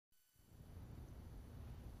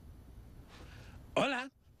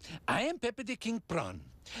I am Pepe the King Prawn.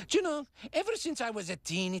 Do you know, ever since I was a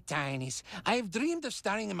teeny tinies, I have dreamed of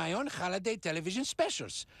starring in my own holiday television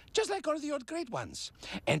specials, just like all the old great ones.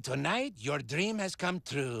 And tonight, your dream has come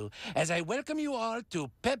true, as I welcome you all to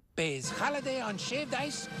Pepe's Holiday on Shaved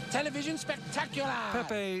Ice Television Spectacular.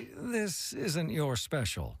 Pepe, this isn't your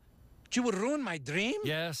special. You will ruin my dream?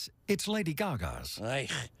 Yes, it's Lady Gaga's. Ay,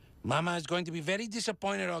 Mama is going to be very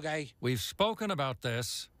disappointed, okay? We've spoken about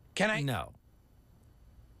this. Can I? No.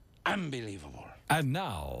 Unbelievable. And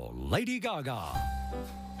now, Lady Gaga.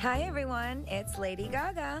 Hi everyone, it's Lady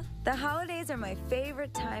Gaga. The holidays are my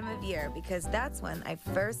favorite time of year because that's when I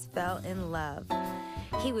first fell in love.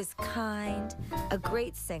 He was kind, a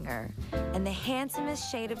great singer, and the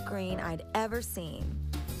handsomest shade of green I'd ever seen.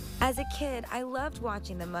 As a kid, I loved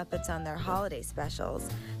watching the Muppets on their holiday specials.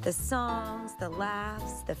 The songs, the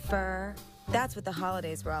laughs, the fur. That's what the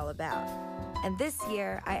holidays were all about. And this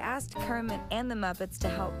year, I asked Kermit and the Muppets to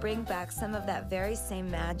help bring back some of that very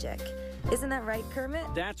same magic. Isn't that right, Kermit?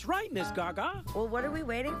 That's right, Miss Gaga. Well, what are we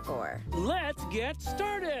waiting for? Let's get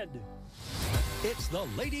started. It's the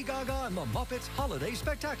Lady Gaga and the Muppets Holiday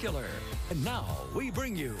Spectacular. And now, we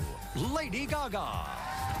bring you Lady Gaga.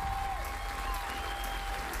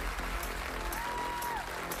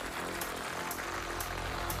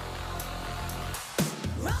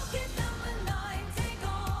 Rocket number 9, take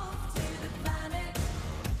off to the planet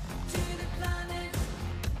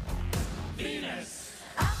Venus.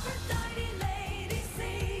 Aphrodite, lady,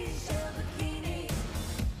 seashell bikini,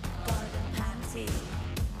 garden panty,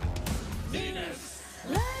 Venus.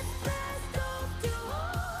 Let's blast off to a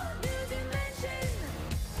whole new dimension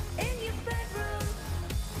in your bedroom,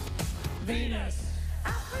 Venus.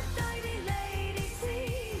 Aphrodite, lady,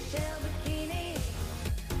 seashell bikini,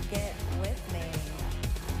 get with me.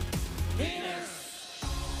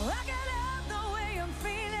 I got out the way I'm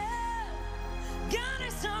feeling. Got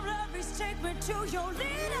some love, please take me to your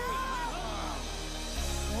leader.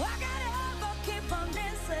 I got out, but keep on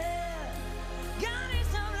dancing. Got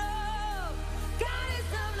some love, got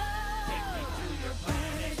some love. Take me to your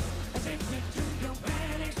planet, take me to your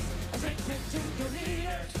planet, take me to your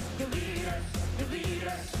leaders, your leaders, your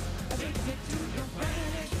leaders. Take me to your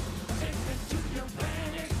planet, take me to your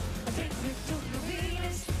planet, take me to your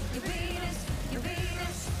Venus, your Venus, your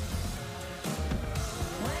Venus.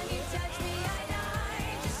 When you touch me, I die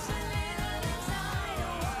just a little inside.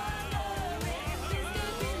 I wonder if this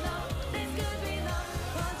could be love, this could be love.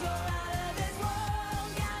 'Cause you're out of this world,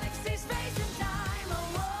 galaxy, space, and time. I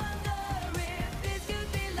wonder if this could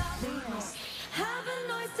be love. Have a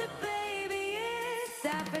noise to baby, it's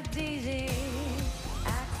aphrodisiac,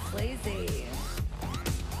 act sleazy.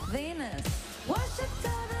 Venus, worship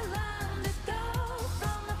to the land that go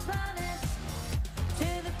from the planet to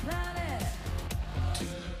the planet.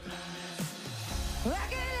 I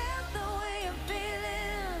can help the way I'm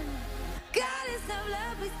feeling. God is so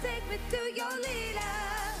love, please take me to your leader.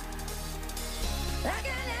 I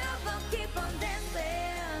can help but keep on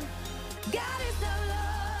dancing. God is so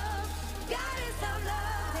love, God is so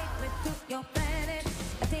love. Take me to your planet,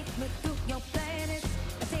 take me to your planet,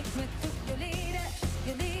 take me to your leader,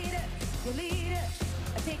 your leader, your leader.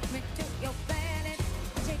 Take me to your planet,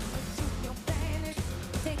 take me to your planet,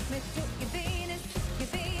 take me to your Venus, your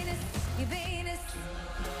Venus, your Venus.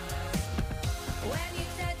 When you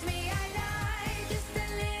touch me, I die just a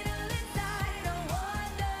little inside. I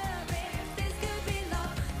wonder if this could be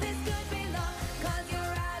love, this could be love. 'Cause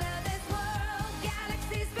you're out of this world,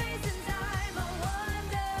 galaxy, space, and time. I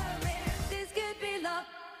wonder if this could be love.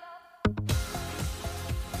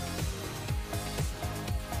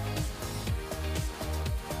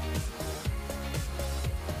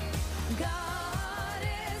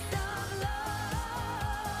 Goddess of love,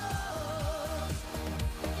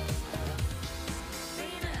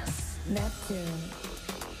 Venus, Neptune,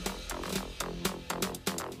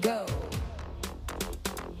 go.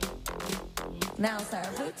 Now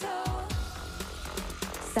Saturn, Pluto,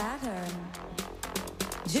 Saturn,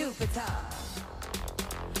 Jupiter,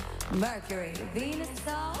 Mercury, Venus,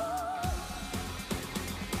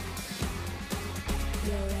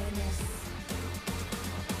 Uranus.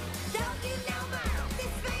 Don't you know about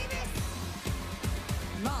this famous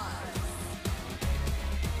Mars?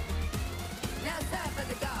 Now it's time for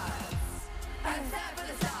the gods. It's time for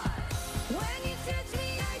the stars. When you touch me,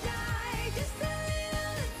 I die just a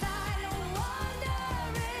little inside. I wonder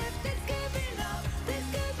if this could be love, this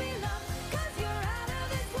could be love. 'Cause you're out of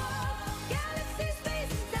this world, galaxy,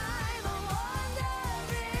 space, and time. I wonder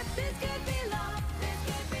if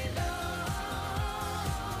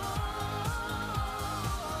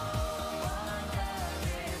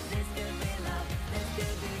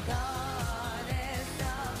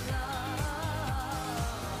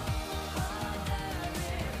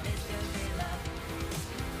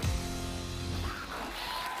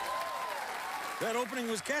opening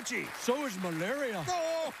was catchy. So is malaria.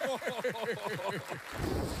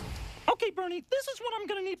 Okay, Bernie, this is what I'm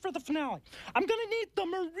gonna need for the finale. I'm gonna need the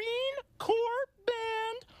Marine Corps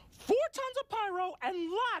Band, 4 tons of pyro, and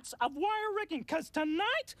lots of wire rigging, because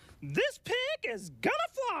tonight, this pig is gonna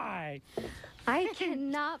fly. I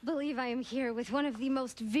cannot believe I am here with one of the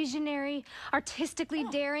most visionary, artistically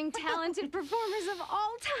daring, talented performers of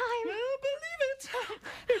all time. Well, believe it.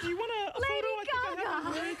 Here, do you want a photo? I think I have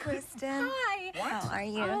Gaga. Hey, Kristen. Hi. How are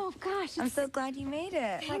you? Oh gosh, I'm so glad you made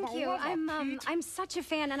it. thank you. I'm such a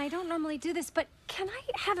fan, and I don't normally do this, but can I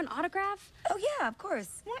have an autograph? Oh, yeah, of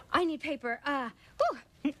course. I need paper. Whew.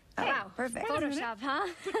 Wow. Perfect. Photoshop, huh?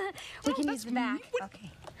 We can use the back.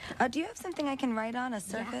 Okay. Do you have something I can write on, a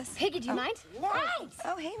surface? Piggy, do you mind? Thanks.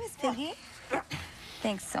 Oh, hey, Miss Piggy.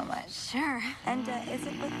 Thanks so much. Sure. And is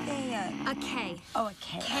it with A K. Oh, a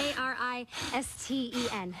K.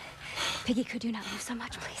 Kristen. Piggy, could you not move so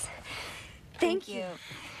much, please? Thank you.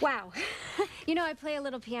 Wow. You know, I play a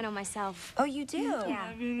little piano myself. Oh, you do?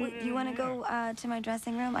 Yeah. You want to go to my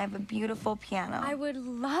dressing room? I have a beautiful piano. I would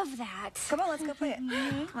love that. Come on, let's go play it.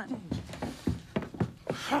 Come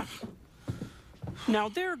on. Now,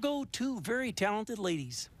 there go 2 very talented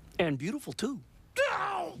ladies. And beautiful, too.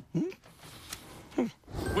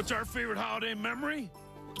 What's our favorite holiday memory?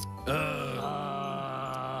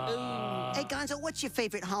 Hey, Gonzo, what's your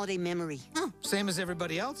favorite holiday memory? Same as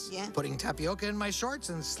everybody else. Yeah. Putting tapioca in my shorts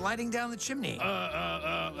and sliding down the chimney. No,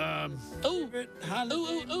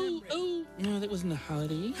 that wasn't a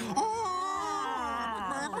holiday.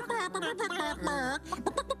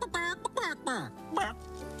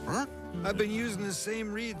 I've been using the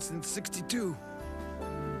same reed since '62.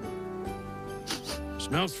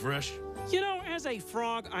 Smells fresh. You know, as a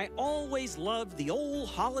frog, I always loved the old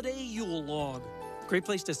holiday Yule log. Great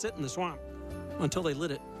place to sit in the swamp until they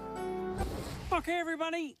lit it. Okay,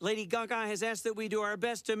 everybody, Lady Gaga has asked that we do our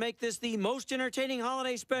best to make this the most entertaining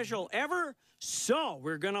holiday special ever. So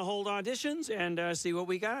we're gonna hold auditions and see what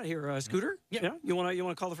we got here. Scooter? Yep. Yeah. You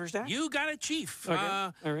wanna call the first act? You got it, Chief. Okay.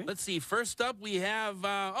 All right. Let's see. First up, we have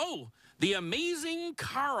the amazing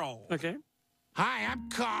Carl. Okay. Hi, I'm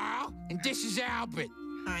Carl, and this is Albert.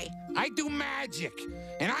 Hi. I do magic,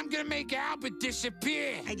 and I'm gonna make Albert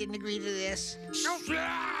disappear. I didn't agree to this. Oh,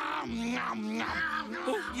 yeah.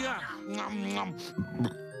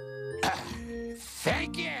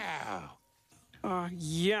 Thank you.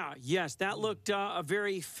 Yes, that looked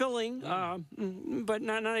very filling, but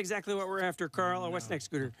not exactly what we're after, Carl. What's next,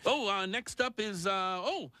 Scooter? Oh, next up is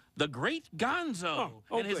the great Gonzo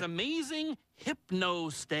and his good. amazing hypno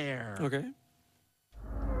stare. Okay.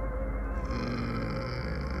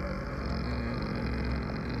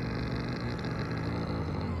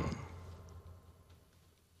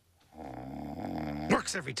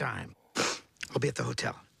 Works every time. I'll be at the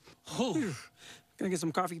hotel. Oh, Can I get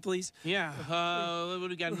some coffee, please? yeah. What do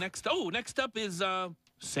we got next? Oh, next up is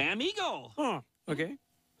Sam Eagle. Oh, okay.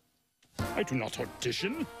 I do not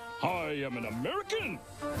audition. I am an American.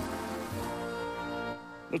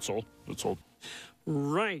 That's all. That's all.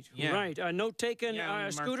 Right, Yeah. right. Note taken, Yeah,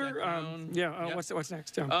 mark Scooter. that down. Yeah. Yep. What's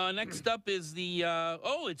next? Next up is the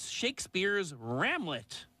it's Shakespeare's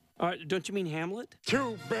Ramlet. Don't you mean Hamlet?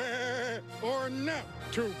 Too bad or not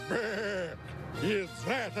too bad? Is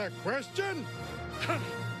that a question?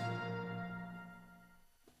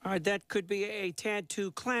 That could be a tad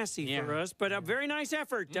too classy for us, but a very nice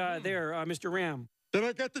effort there, Mr. Ram. Did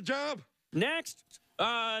I get the job? Next.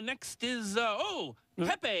 Next is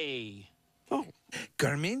Pepe. Oh,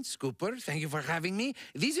 Carmen, Scooper, thank you for having me.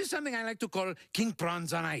 This is something I like to call King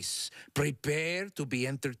Prawns on Ice. Prepare to be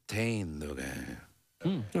entertained, okay?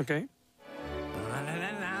 okay. La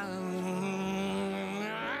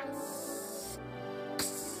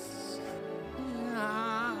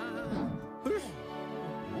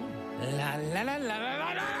la la la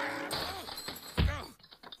la la.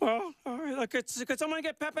 Well, all right. Could someone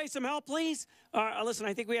get Pepe some help, please? Listen,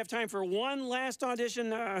 I think we have time for one last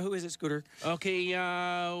audition. Who is it, Scooter? Okay,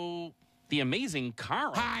 the amazing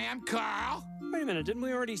Carl. Hi, I'm Carl. Wait a minute. Didn't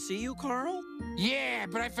we already see you, Carl? Yeah,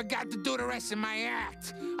 but I forgot to do the rest of my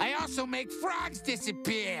act. I also make frogs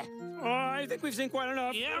disappear. I think we've seen quite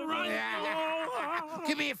enough. Yeah, right.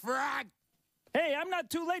 Give me a frog. Hey, I'm not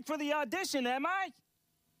too late for the audition, am I?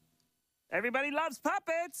 Everybody loves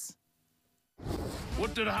puppets.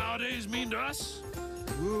 What do the holidays mean to us?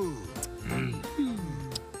 Ooh.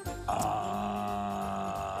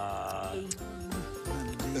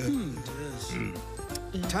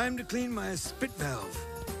 Time to clean my spit valve.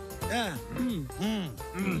 Yeah.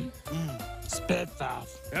 Spit valve.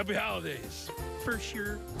 Happy holidays. For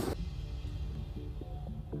sure.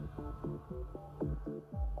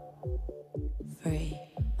 For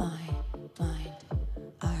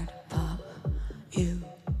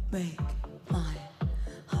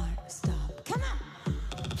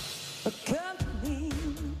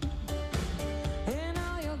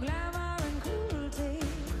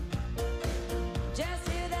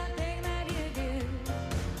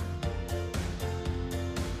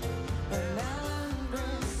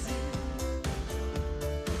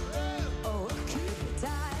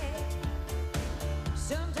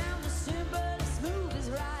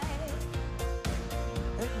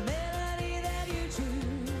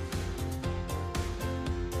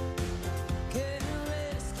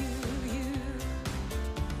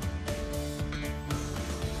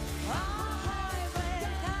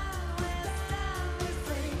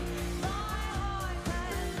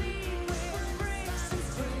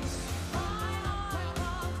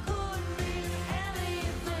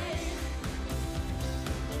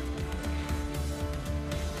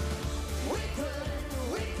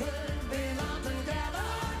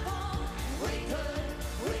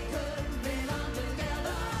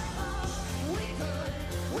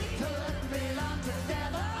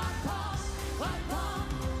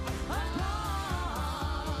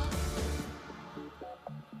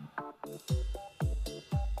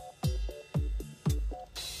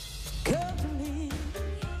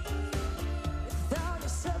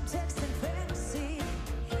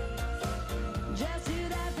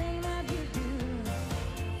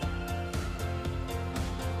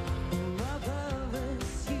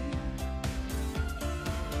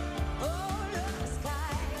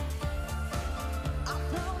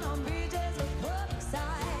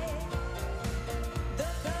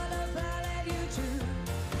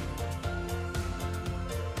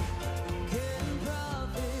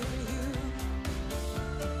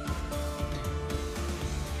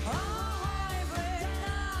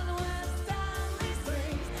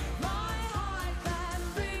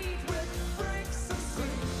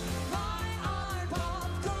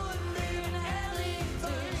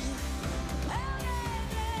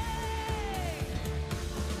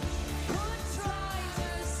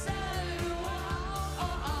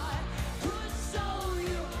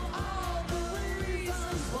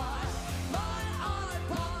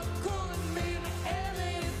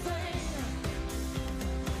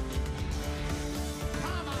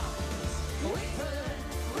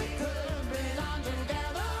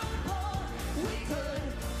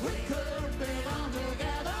we could belong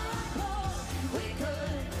together. We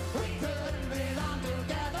could belong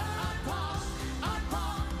together.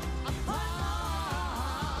 Apart.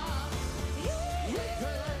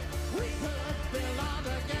 We could belong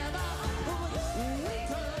together.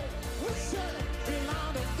 We should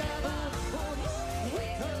belong together. We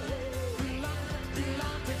could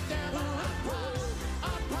belong together.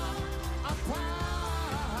 Apart.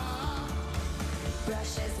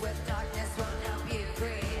 Brushes with darkness won't help you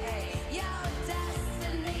create your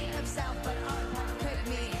destiny of self, but our part could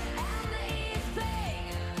be anything.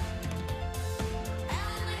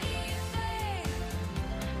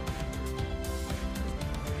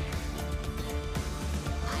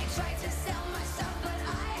 I tried to sell myself, but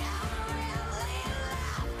I am really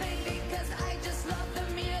laughing because I just love the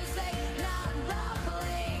music, not the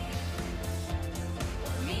bling.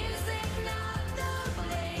 Music, not the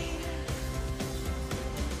bling.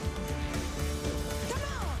 Come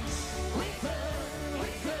on! We could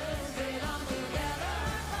belong together.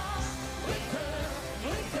 We could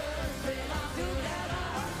belong together.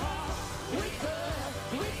 We could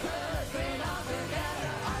belong together.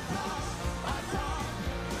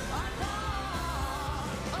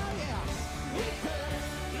 Oh yeah. We could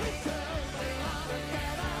belong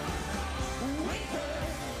together. We could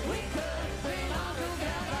belong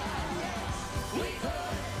together. We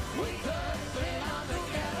could belong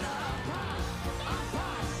together.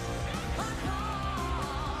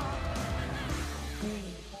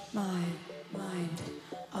 My mind,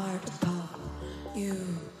 art pop. You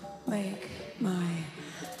make my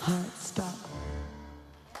heart stop.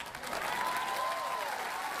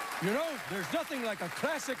 You know, there's nothing like a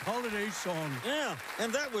classic holiday song. Yeah,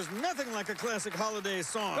 and that was nothing like a classic holiday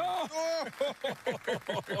song.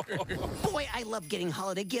 Boy, I love getting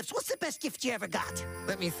holiday gifts. What's the best gift you ever got?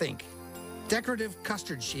 Let me think. Decorative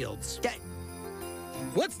custard shields.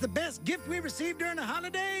 What's the best gift we received during the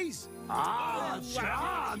holidays?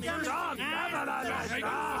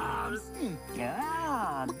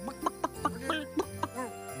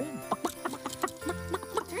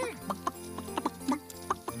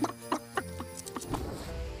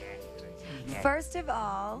 First of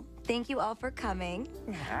all, thank you all for coming.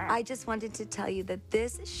 I just wanted to tell you that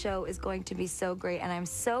this show is going to be so great, and I'm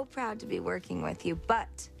so proud to be working with you,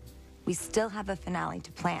 but we still have a finale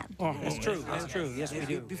to plan. Oh, that's true. That's true. Yes, we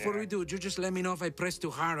do. Before we do, you just let me know if I press too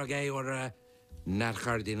hard, okay? Or, not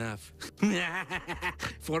hard enough.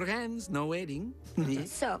 4 hands, no waiting.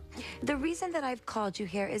 So, the reason that I've called you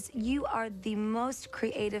here is you are the most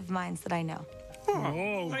creative minds that I know.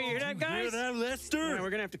 Oh, you hear that, guys? Hear that, Lester? Yeah, we're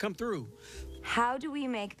gonna have to come through. How do we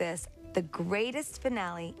make this the greatest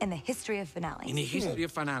finale in the history of finales? In the history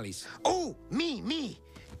of finales. Oh, me.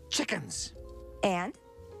 Chickens. And?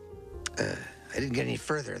 I didn't get any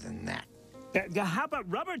further than that. How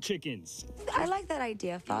about rubber chickens? I like that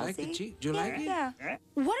idea, Fozzie. Like it, Chi? Do you like it? Yeah.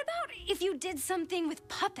 What about if you did something with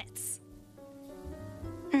puppets?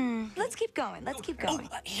 Let's keep going. Let's keep going.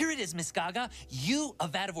 Here it is, Miss Gaga. You, a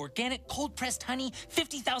vat of organic, cold-pressed honey,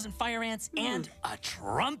 50,000 fire ants, and a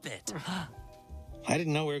trumpet. I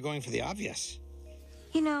didn't know we were going for the obvious.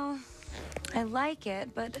 You know, I like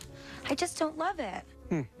it, but I just don't love it.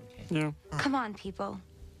 Yeah. Come on, people.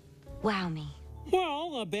 Wow me.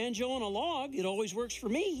 Well, a banjo on a log, it always works for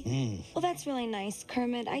me. Well, that's really nice,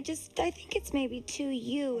 Kermit. I think it's maybe too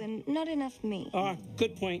you and not enough me.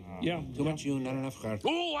 Good point. Yeah. Too much you, not enough her.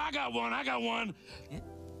 Oh, I got one.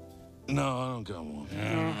 No, I don't got one.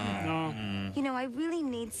 No. You know, I really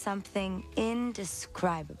need something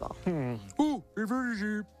indescribable. Oh, ich würde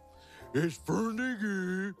sie. Es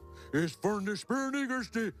fundige. Es von der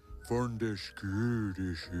spürnigste. Von der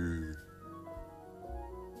sküdische.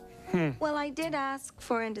 Well, I did ask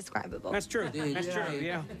for indescribable. That's true. That's true,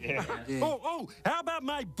 yeah. Oh, how about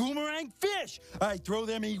my boomerang fish? I throw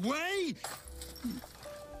them away.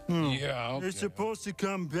 Yeah, okay. They're supposed to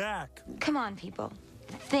come back. Come on, people.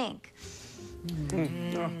 Think.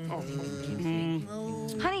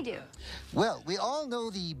 Honeydew. Well, we all know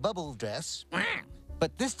the bubble dress.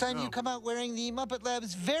 But this time you come out wearing the Muppet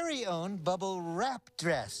Lab's very own bubble wrap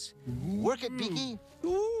dress. Work it, Beaky.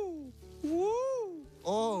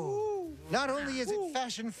 Oh, not only is it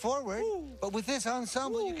fashion forward, but with this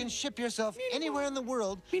ensemble you can ship yourself anywhere in the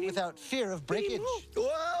world without fear of breakage.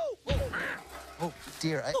 Oh,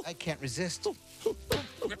 dear, I can't resist.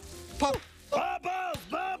 Pop. Bubbles!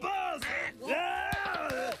 Bubbles!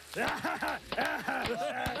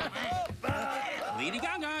 Lady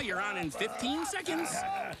Gaga, you're on in 15 seconds.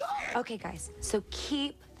 Okay, guys, so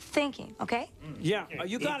keep thinking, okay? Yeah,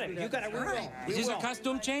 you got it. You got it. We're ready. Is this a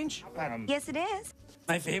costume change? Yes, it is.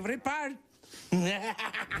 My favorite part.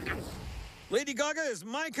 Lady Gaga is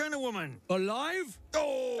my kind of woman. Alive?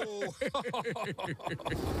 Oh!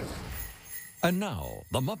 And now,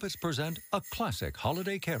 the Muppets present a classic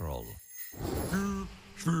holiday carol.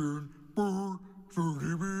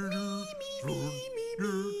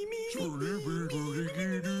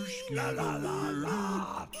 La la la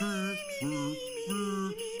la. La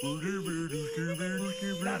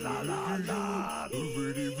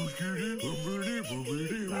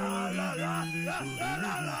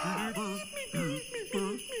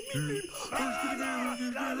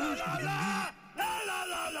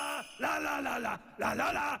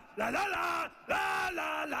la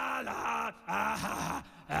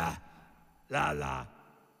la la.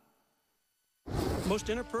 Most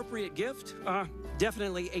inappropriate gift?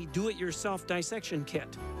 Definitely a do-it-yourself dissection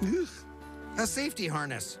kit. A safety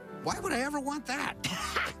harness. Why would I ever want that?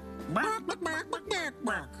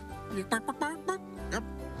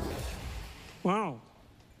 Wow.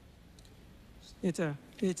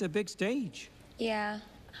 It's a big stage. Yeah.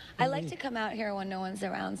 I like to come out here when no one's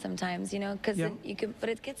around sometimes, you know, because you can, but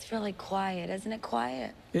it gets really quiet. Isn't it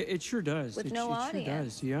quiet? It sure does. With no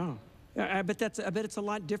audience. Sure does, yeah. I bet it's a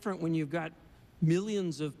lot different when you've got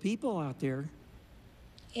millions of people out there.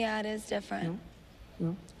 Yeah, it is different.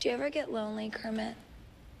 Yeah. Do you ever get lonely, Kermit?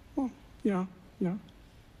 Well, yeah.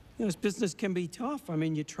 This business can be tough. I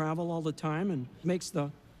mean, you travel all the time and it makes the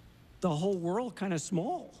whole world kind of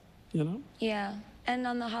small, you know? Yeah. And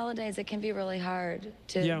on the holidays, it can be really hard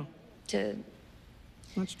to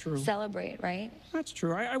That's true. celebrate, right? That's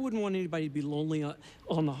true. I wouldn't want anybody to be lonely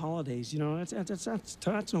on the holidays, you know?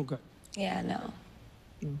 That's no good. Yeah, no.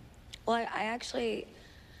 Well,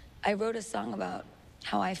 I wrote a song about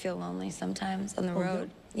how I feel lonely sometimes on the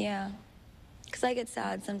road. Yeah. Because I get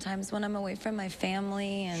sad sometimes when I'm away from my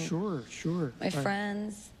family and Sure. my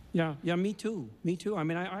friends. Yeah, me too. I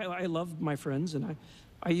mean, I love my friends, and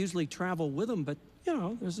I usually travel with them, but, you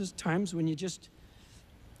know, there's just times when you just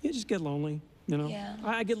get lonely, you know? Yeah.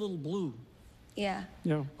 I get a little blue. Yeah.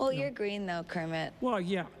 Yeah. Well, you're green, though, Kermit. Well,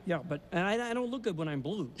 yeah, but I don't look good when I'm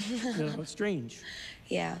blue. You know, it's strange.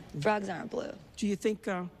 Yeah, frogs aren't blue. Do you think,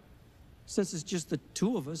 since it's just the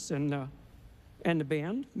two of us and the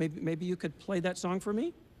band, maybe you could play that song for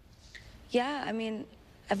me? Yeah, I mean,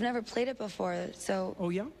 I've never played it before, so... Oh,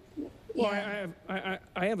 yeah? Well,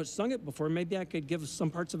 I haven't sung it before. Maybe I could give some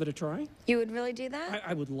parts of it a try. You would really do that?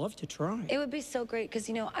 I would love to try. It would be so great, because,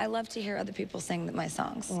 you know, I love to hear other people sing my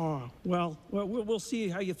songs. Oh, well, we'll see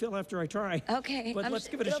how you feel after I try. Okay. But let's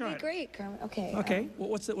give it a shot. It'll be great, Kermit. Okay. Okay. Well,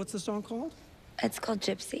 what's the song called? It's called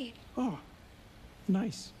Gypsy. Oh,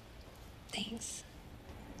 nice. Thanks.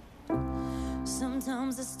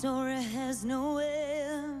 Sometimes the story has no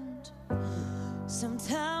end.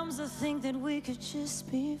 Sometimes I think that we could just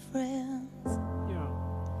be friends. Yeah.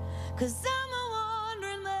 'Cause I'm a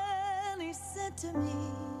wandering man, he said to me.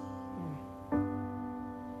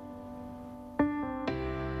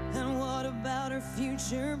 And what about our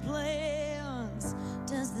future plans?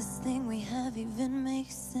 Does this thing we have even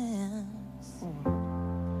make sense?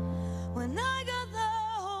 When I got the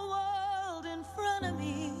whole world in front of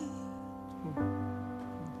me.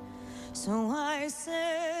 So I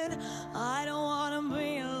said, I don't want to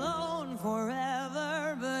be alone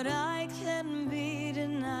forever, but I can be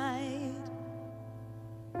tonight.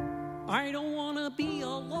 I don't want to be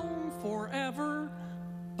alone forever,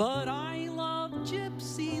 but I love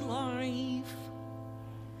gypsy life.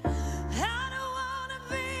 I don't want to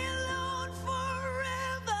be alone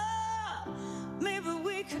forever. Maybe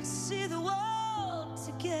we could see the world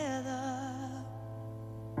together.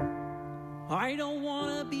 I don't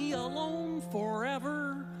want to be alone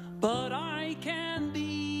forever, but I can be.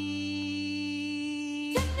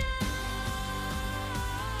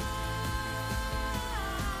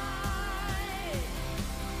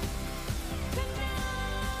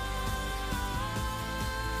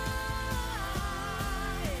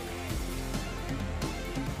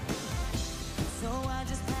 So I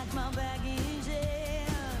just packed my baggage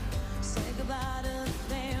and said goodbye to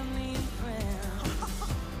family and friends.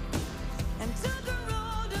 And took a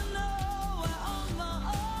road to nowhere on my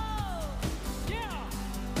own. Yeah.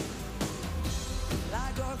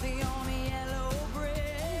 Like Dorothy on a yellow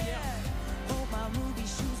brick. Hope my movie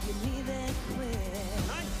shoes get me there quick.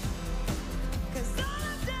 Nice. 'Cause I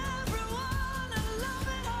loved everyone and love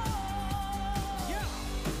it all. Yeah.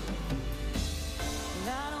 I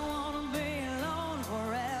don't want to be alone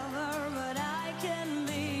forever, but I can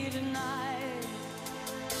be tonight.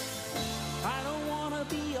 I don't want to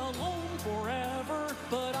be alone forever,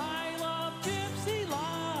 but I love gypsy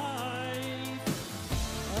life.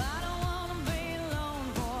 I don't want to be alone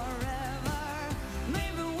forever.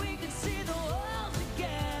 Maybe we could see the world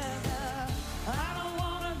together.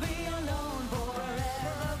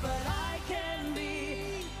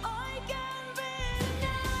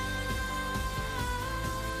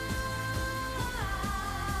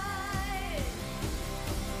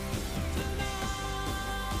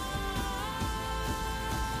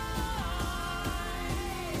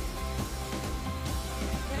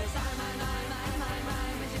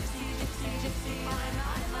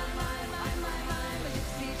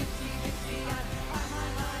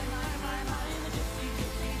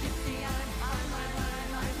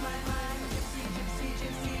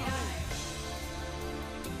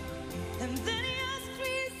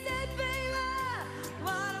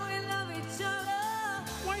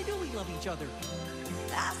 each other.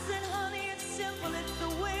 I said, honey, it's simple. It's the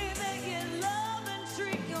way that you love and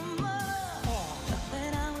treat your mother. Thought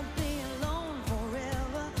that I would be alone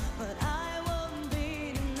forever, but I won't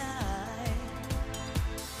be tonight.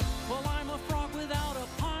 Well, I'm a frog without a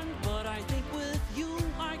pun, but I think with you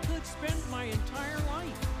I could spend my entire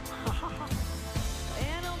life.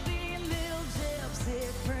 And I'll be a little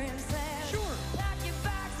gypsy princess. Sure. Pack your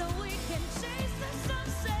bags so we can chase the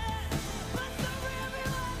sunset. But the river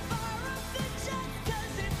will fire up the jet,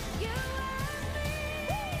 'cause it's you and me.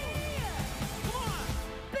 Come on.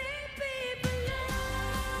 Baby,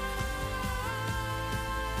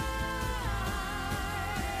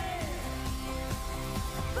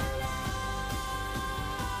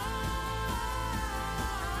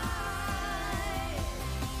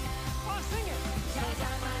 Oh, sing it.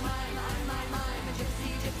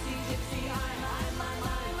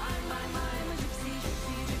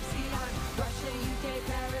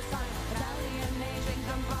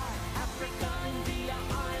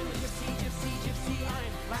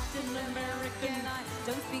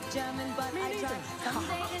 Don't speak German, but I try.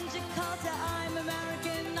 Someday in Jakarta, I'm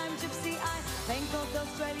American, I'm gypsy. I Bangkok,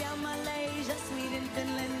 Australia, Malaysia, Sweden,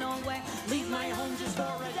 Finland, Norway. Leave my home just for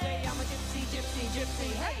a day. I'm a gypsy, gypsy,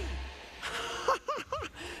 gypsy. Hey!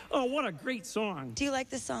 Oh, what a great song. Do you like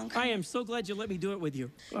this song? I am so glad you let me do it with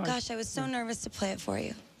you. Gosh, I was so nervous to play it for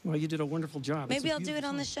you. Well, you did a wonderful job. It's Maybe a I'll do it beautiful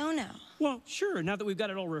on the song. show now. Well, sure, now that we've got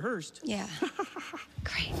it all rehearsed. Yeah.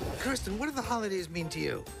 Great. Kirsten, what do the holidays mean to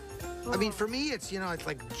you? I mean, for me, it's, it's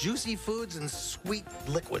like juicy foods and sweet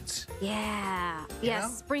liquids. Yeah. You Yes,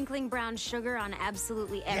 know? sprinkling brown sugar on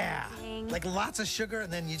absolutely everything. Like lots of sugar,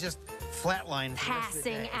 and then you just flatline. for the rest of the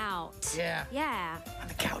Passing day. out. Yeah. Yeah. On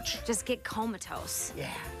the couch. Just get comatose. Yeah.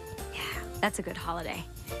 Yeah. That's a good holiday.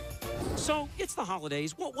 So, it's the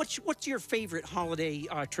holidays. What's your favorite holiday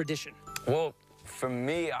tradition? Well, for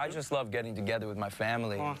me, I just love getting together with my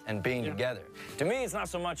family and being together. To me, it's not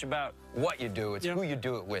so much about what you do, it's who you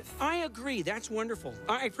do it with. I agree. That's wonderful.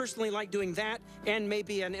 I personally like doing that and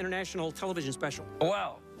maybe an international television special.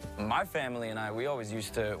 Well, my family and I, we always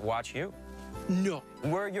used to watch you. No.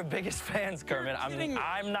 We're your biggest fans, Kermit.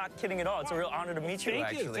 I'm not kidding at all. It's a real honor to meet you,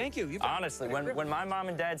 actually. Thank you. Honestly, when my mom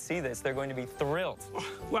and dad see this, they're going to be thrilled.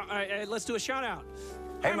 Well, let's do a shout out.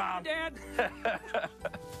 Hey, Hi, Mom. Dad.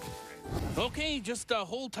 Okay, just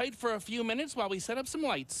hold tight for a few minutes while we set up some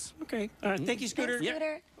lights. Okay. Thank you, Scooter. Thanks,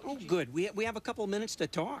 Scooter. Oh, good. We have a couple minutes to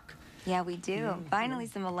talk. Yeah, we do. Finally,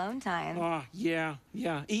 some alone time. Oh, yeah.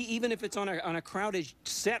 Even if it's on a crowded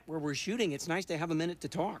set where we're shooting, it's nice to have a minute to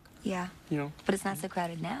talk. Yeah. You know? But it's not so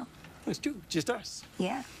crowded now. It's true. Just us.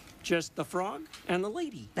 Yeah. Just the frog and the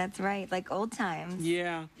lady. That's right, like old times.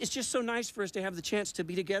 Yeah. It's just so nice for us to have the chance to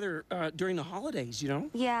be together during the holidays, you know?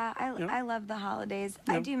 Yeah, I love the holidays.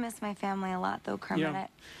 Yeah. I do miss my family a lot, though, Kermit. Yeah.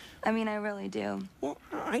 I mean, I really do. Well,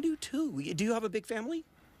 I do too. Do you have a big family?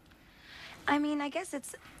 I mean, I guess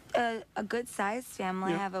it's a good-sized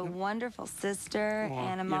family. I have a wonderful sister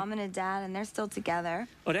and a mom and a dad, and they're still together.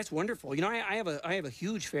 Oh, that's wonderful. You know, I have a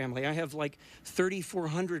huge family. I have like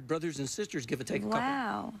 3,400 brothers and sisters, give or take a couple.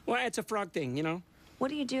 Wow. Well, it's a frog thing, you know? What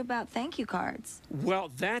do you do about thank you cards?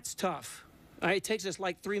 Well, that's tough. It takes us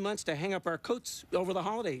like 3 months to hang up our coats over the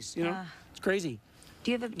holidays, you know? It's crazy.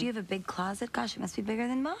 Do you have a big closet? Gosh, it must be bigger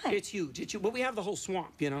than mine. It's huge. But we have the whole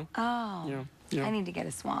swamp, you know? Oh. Yeah. I need to get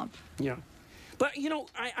a swamp. Yeah. But, you know,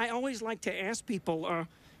 I always like to ask people,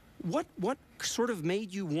 what sort of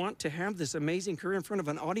made you want to have this amazing career in front of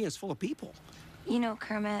an audience full of people? You know,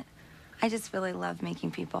 Kermit, I just really love making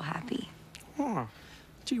people happy. Oh,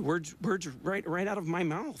 gee, words right out of my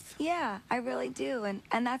mouth. Yeah, I really do.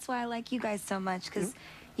 And that's why I like you guys so much, because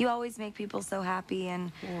you always make people so happy.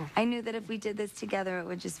 And I knew that if we did this together, it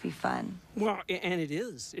would just be fun. Well, and it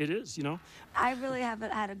is, you know. I really have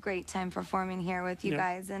had a great time performing here with you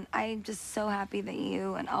guys, and I'm just so happy that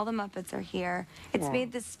you and all the Muppets are here. It's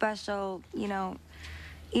made this special, you know,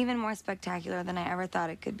 even more spectacular than I ever thought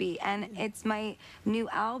it could be. And it's my new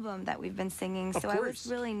album that we've been singing, so I was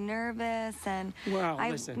really nervous, and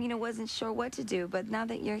I wasn't sure what to do, but now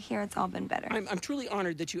that you're here, it's all been better. I'm truly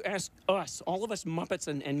honored that you asked us, all of us Muppets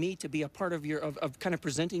and me, to be a part of of kind of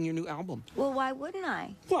presenting your new album. Well, why wouldn't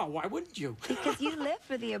I? Well, why wouldn't you? Because you live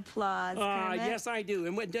for the applause, Kermit. Yes, I do,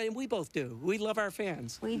 and we both do. We love our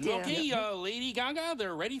fans. We do. Okay, Lady Gaga,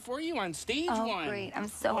 they're ready for you on stage one. Oh, great. I'm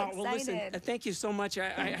so excited. Well, listen, thank you so much.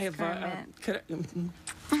 I have...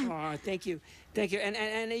 thank you.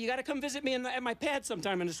 And you got to come visit me at my pad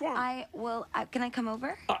sometime in the swamp. I will. Can I come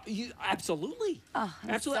over? Absolutely. Oh, I'm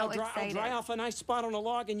absolutely. so I'll excited. dry off a nice spot on a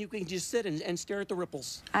log, and you can just sit and stare at the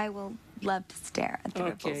ripples. I will love to stare at the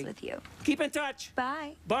ripples with you. Keep in touch.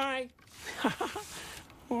 Bye. Bye.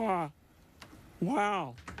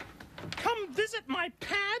 Wow. Come visit my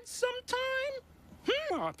pad sometime?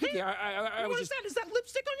 Piggy, I was What is just... that? Is that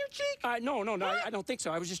lipstick on your cheek? No, I don't think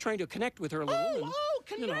so. I was just trying to connect with her a little.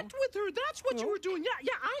 Connect with her. That's what you were doing.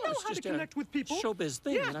 Yeah, I know how to connect with people. Showbiz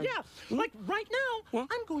thing. Yeah. Like right now,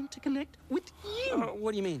 I'm going to connect with you.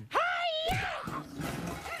 What do you mean?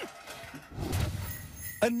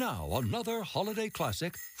 And now, another holiday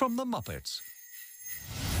classic from the Muppets.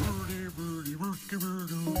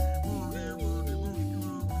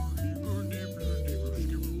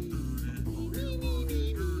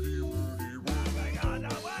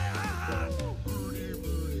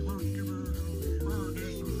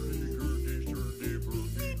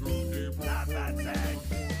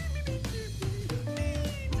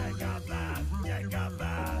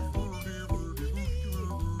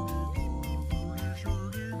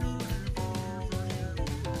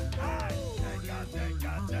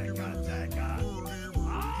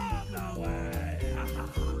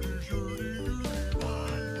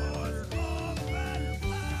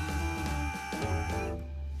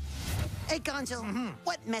 Hey, Gonzo,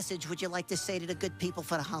 what message would you like to say to the good people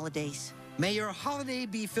for the holidays? May your holiday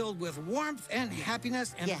be filled with warmth and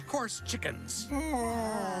happiness and, of course, chickens.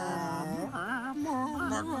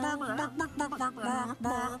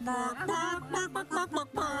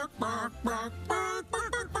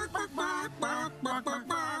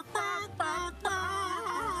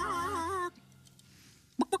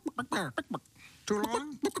 Too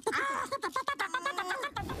long?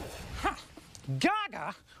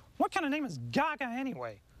 Gaga? What kind of name is Gaga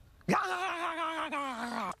anyway?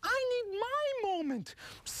 I need my moment.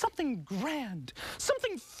 Something grand,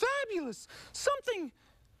 something fabulous, something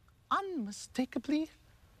unmistakably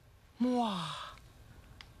moi.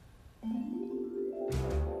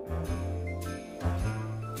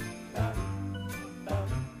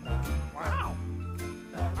 Wow,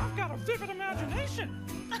 I've got a vivid imagination.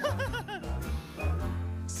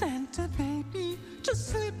 Santa baby, just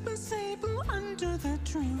slip a sable under the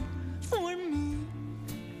tree for me.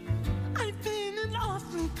 I've been an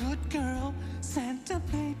awfully good girl, Santa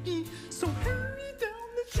baby, so hurry down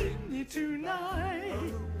the chimney tonight.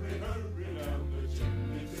 Hurry down the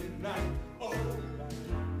chimney tonight. Oh.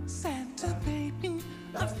 Santa baby,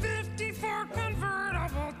 a 54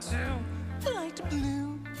 convertible to light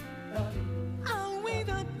blue. I'll wait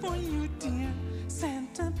up for you, dear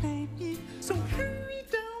Santa baby, so hurry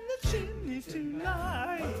down the chimney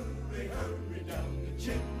tonight. Hurry down the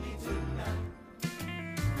chimney tonight.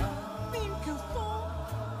 Think of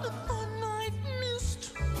all the fun I've missed.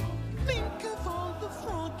 Think of all the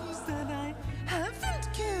froggies that I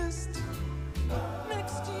haven't kissed.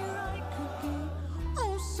 Next year I could be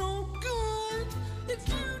oh so good if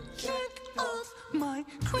you check off my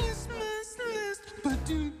Christmas list. But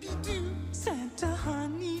doobie-doo, Santa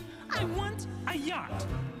honey, I want a yacht.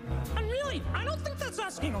 And really, I don't think that's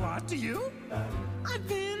asking a lot, do you? I've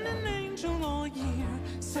been an angel all year,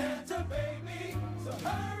 Santa baby, so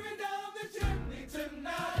hurry down the chimney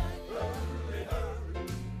tonight. Hurry, hurry,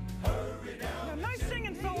 hurry down. Yeah, nice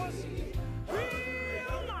singing, fellas.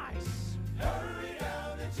 Real nice. Hurry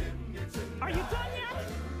down the chimney tonight. Are you done yet?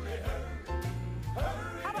 Hurry, hurry,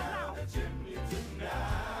 hurry. How about now? The chimney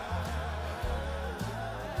tonight.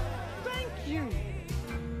 Thank you,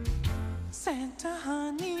 Santa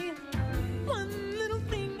honey. One little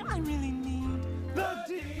thing I really need. The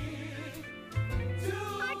deed.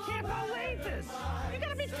 I can't believe this. You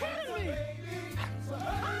gotta be kidding me.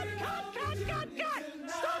 Cut.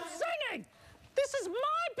 Stop singing. This is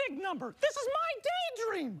my big number. This is my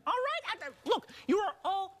daydream. All right? Look, you are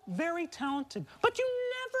all very talented, but you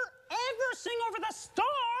never, ever sing over the star.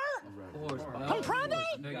 Comprende?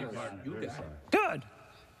 Good.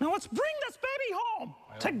 Now let's bring this baby home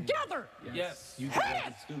together. Yes, you Hit it.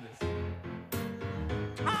 let's do this.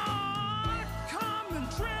 Come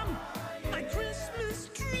and trim my Christmas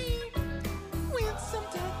tree with some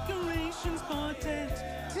decorations bought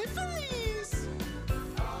at Tiffany's.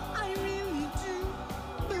 I really do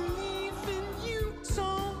believe in you, so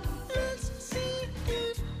let's see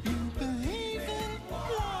if you believe in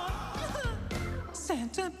what.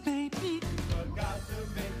 Santa baby, forgot to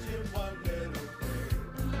mention one little thing.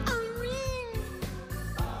 A ring.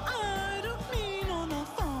 I don't mean on the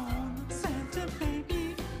phone, Santa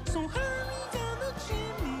baby. So hurry down the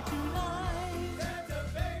chimney tonight.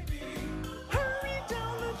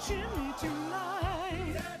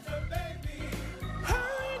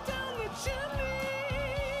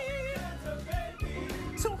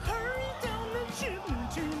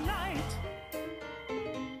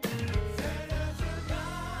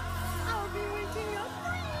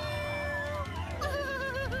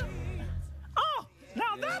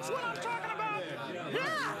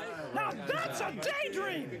 It's a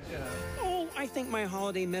daydream! Oh, I think my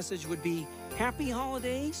holiday message would be happy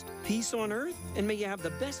holidays, peace on earth, and may you have the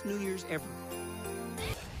best New Year's ever.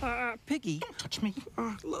 Piggy. Don't touch me.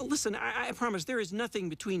 Listen, I promise there is nothing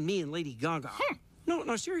between me and Lady Gaga.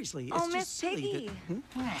 No, seriously. It's Oh, just Miss silly Piggy.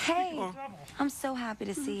 that- Hey, I'm so happy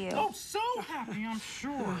to see you. Oh, so happy, I'm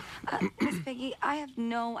sure. Miss Piggy, I have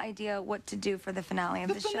no idea what to do for the finale of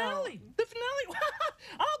the, The finale! The finale!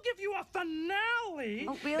 I'll give you a finale!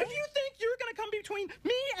 Oh, really? If you think you're gonna come between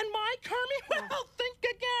me and my Kermie, well, think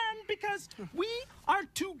again, because we are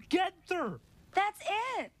together. That's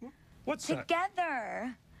it. What's that?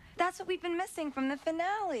 Together. That's what we've been missing from the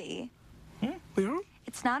finale. Yeah?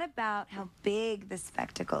 It's not about how big the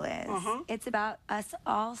spectacle is. It's about us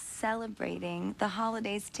all celebrating the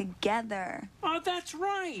holidays together. Oh, that's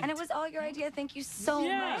right. And it was all your idea. Thank you so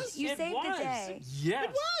much. You saved the day. Yes.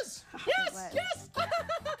 It was! Yes! Yes!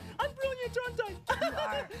 I'm brilliant, aren't I? You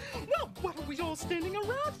are. Well, what are we all standing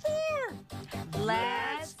around for?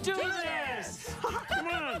 Let's do this! Come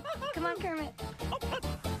on. Come on, Kermit.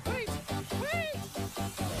 Wait!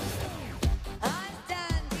 I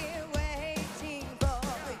stand here waiting for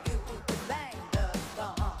you to bang the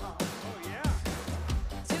gong.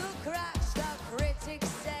 To crash the critics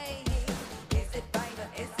saying, is it right or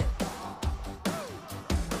is it wrong?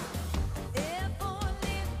 If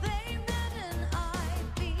only they met and I'd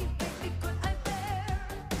be, baby, could I bear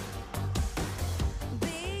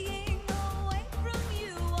being away from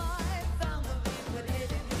you? I found the liquid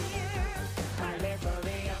hidden here. I live for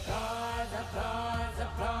the applause.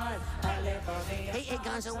 I live for the Hey,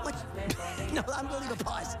 Gonzo, what's... No, I'm gonna leave a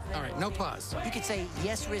pause. All right, no pause. You could say,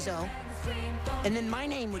 yes, Rizzo, and then my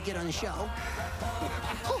name would get on the show.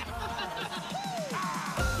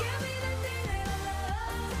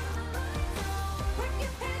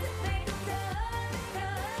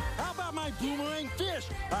 How about my boomerang fish?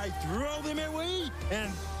 I throw them away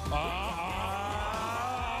and...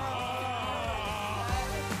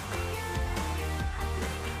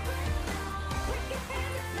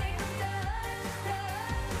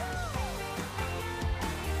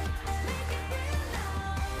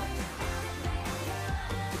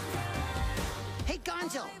 Hey,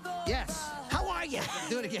 Gonzo. Yes. How are you?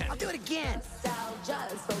 Do it again. I'll do it again.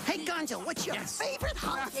 Hey, Gonzo, what's your favorite I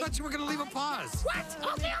holiday? thought you were going to leave a pause. What?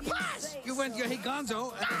 Okay, a pause. You went, hey,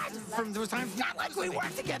 Gonzo. From those times. Not like we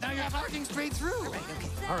work together. Now you're talking straight through.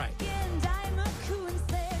 Okay. All right.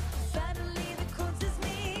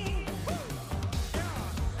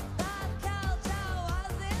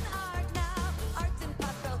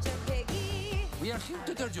 We are here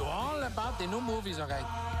to tell you all about the new movies, okay?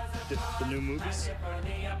 The new movies?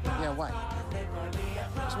 Yeah, what?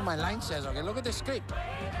 That's what my line says, okay? Look at the script.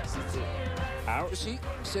 You see? It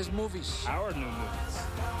says movies. Our new movies.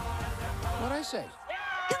 What'd I say?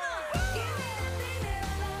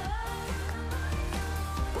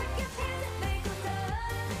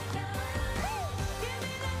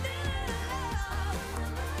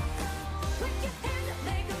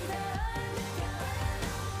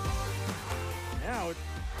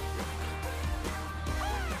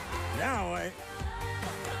 Now I...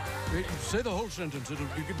 Say the whole sentence. It'll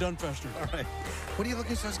get done faster. All right. What are you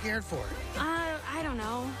looking so scared for? I don't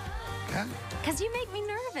know. Huh? Because you make me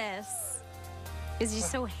nervous. Because you're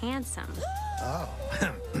so handsome. Oh.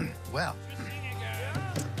 Well.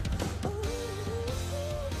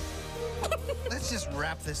 Let's just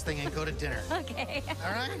wrap this thing and go to dinner. Okay.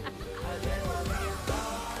 All right?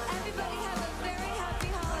 Everybody have a very happy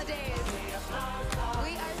holidays.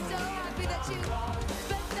 We are so happy that you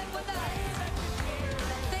spent them with us.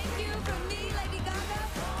 Thank you from me, Lady Gaga,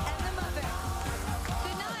 and the Muppets.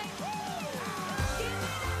 Good night. Give me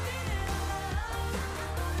that minute of love.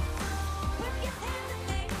 Put your hands in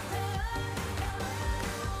the air.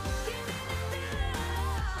 Give me that minute of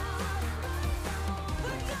love.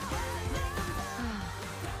 Put your hands in the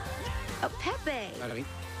air. Oh, Pepe. Valerie,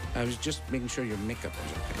 I was just making sure your makeup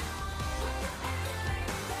was okay.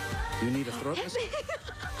 You need a throat massage? Pepe.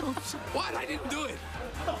 What? I didn't do it.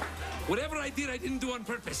 Whatever I did, I didn't do on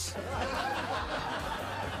purpose.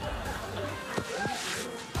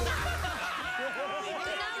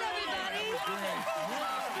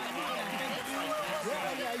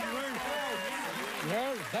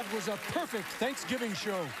 Well, that was a perfect Thanksgiving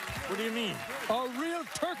show. What do you mean? A real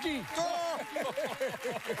turkey.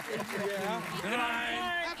 Yeah. Good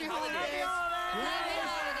night. Happy holidays. Happy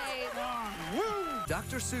holidays.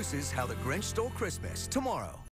 Dr. Seuss's How the Grinch Stole Christmas, tomorrow.